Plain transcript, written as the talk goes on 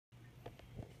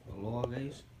Aloha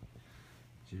guys,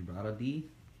 this is Brother D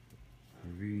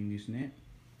reviewing this net.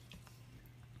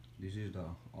 This is the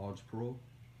ODDSPRO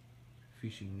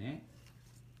fishing net.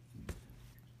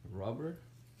 Rubber,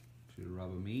 to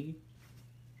rubber made,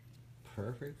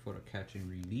 perfect for the catch and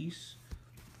release.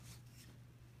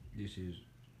 This is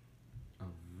a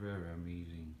very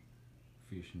amazing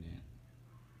fish net.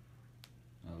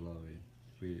 I love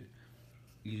it.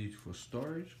 Easy for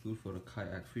storage, good for the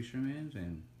kayak fishermen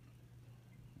and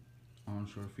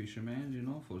onshore fishermen, you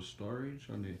know, for storage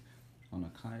on a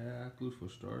kayak, good for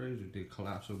storage with the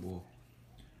collapsible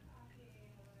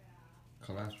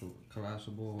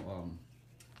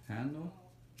handle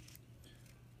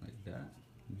like that.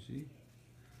 You see,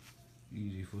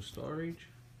 easy for storage.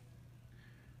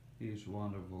 It's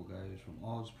wonderful, guys, from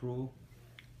ODDSPRO.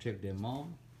 Check them out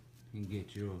and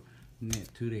get your net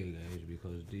today, guys,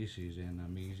 because this is an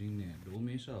amazing net. Don't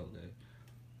miss out, guys.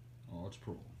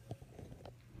 ODDSPRO.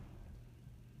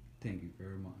 Thank you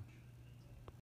very much.